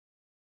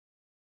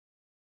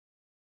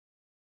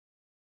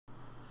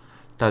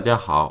大家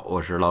好，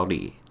我是老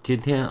李，今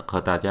天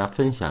和大家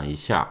分享一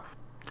下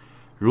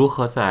如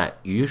何在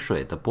雨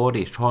水的玻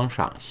璃窗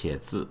上写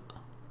字。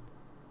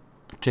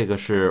这个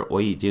是我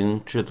已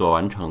经制作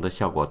完成的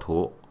效果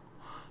图。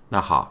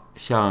那好，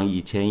像以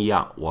前一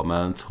样，我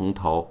们从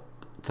头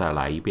再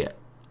来一遍。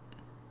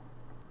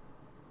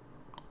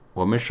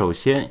我们首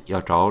先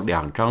要找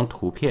2张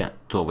图片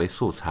作为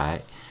素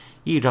材，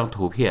一张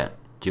图片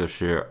就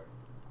是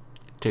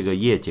这个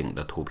夜景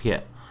的图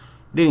片，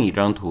另一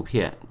张图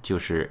片就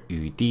是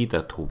雨滴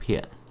的图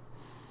片。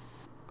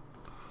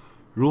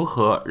如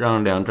何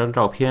让2张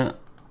照片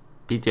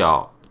比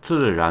较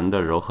自然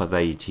地糅合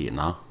在一起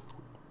呢？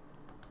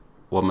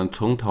我们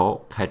从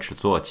头开始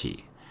做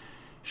起。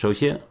首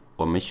先，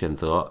我们选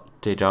择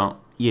这张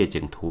夜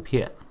景图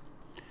片，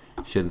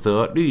选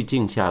择滤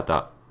镜下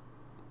的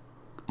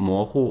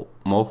模糊，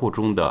模糊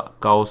中的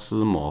高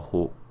斯模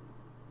糊。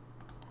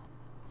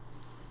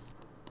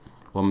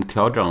我们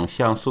调整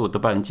像素的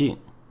半径，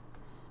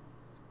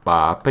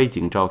把背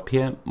景照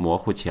片模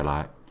糊起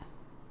来，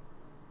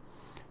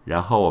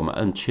然后我们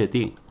按确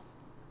定。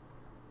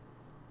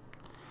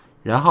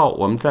然后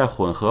我们在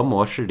混合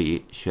模式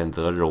里选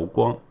择柔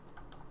光，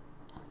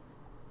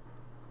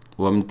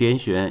我们点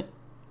选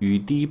雨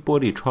滴玻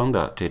璃窗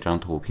的这张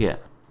图片，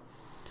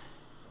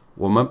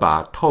我们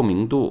把透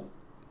明度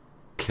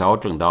调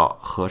整到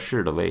合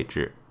适的位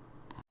置。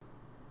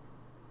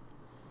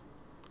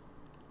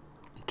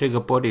这个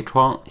玻璃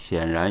窗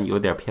显然有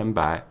点偏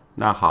白，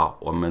那好，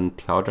我们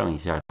调整一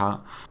下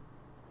它。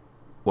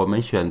我们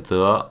选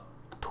择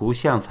图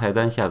像菜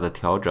单下的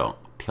调整，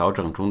调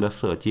整中的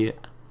色阶。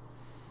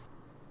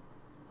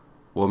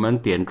我们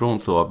点中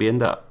左边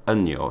的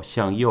按钮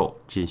向右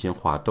进行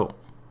滑动，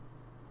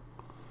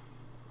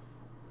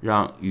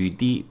让雨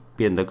滴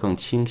变得更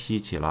清晰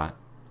起来。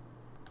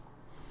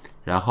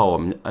然后我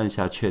们按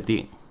下确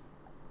定。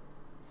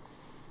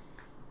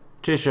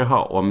这时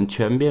候我们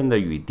全边的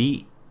雨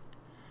滴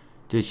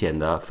就显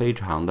得非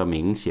常的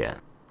明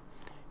显，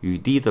雨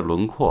滴的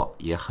轮廓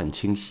也很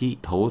清晰，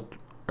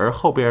而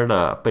后边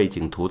的背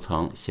景图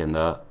层显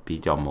得比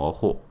较模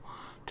糊，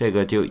这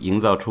个就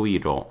营造出一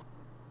种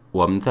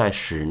我们在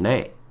室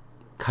内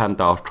看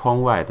到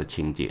窗外的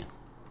情景。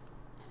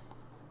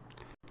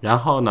然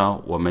后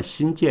呢，我们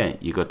新建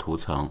一个图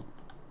层，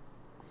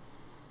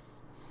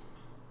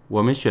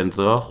我们选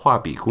择画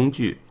笔工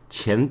具，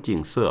前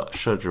景色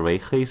设置为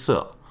黑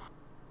色，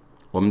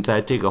我们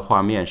在这个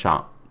画面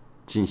上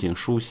进行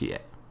书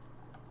写。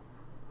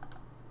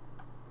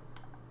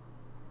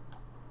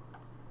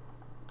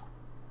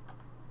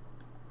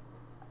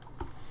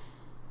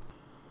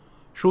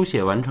书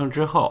写完成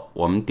之后，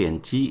我们点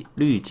击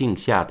滤镜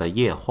下的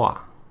液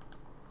化，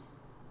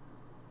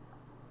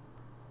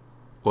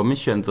我们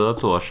选择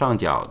左上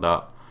角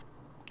的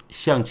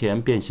向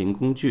前变形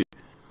工具，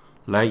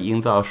来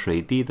营造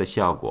水滴的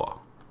效果。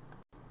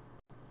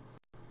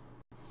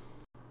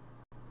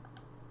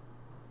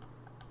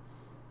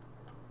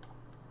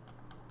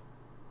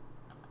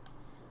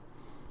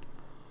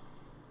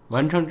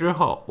完成之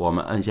后，我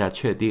们按下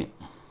确定。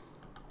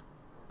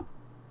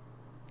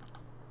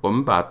我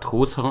们把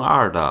图层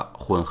2的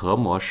混合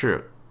模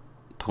式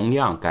同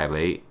样改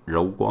为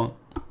柔光，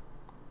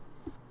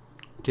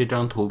这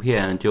张图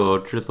片就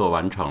制作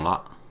完成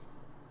了。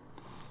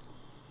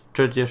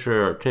这就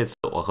是这次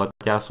我和大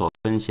家所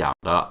分享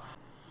的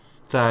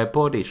在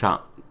玻璃上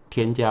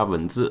添加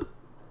文字。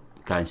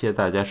感谢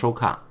大家收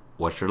看，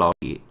我是老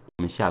李，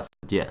我们下次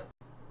见。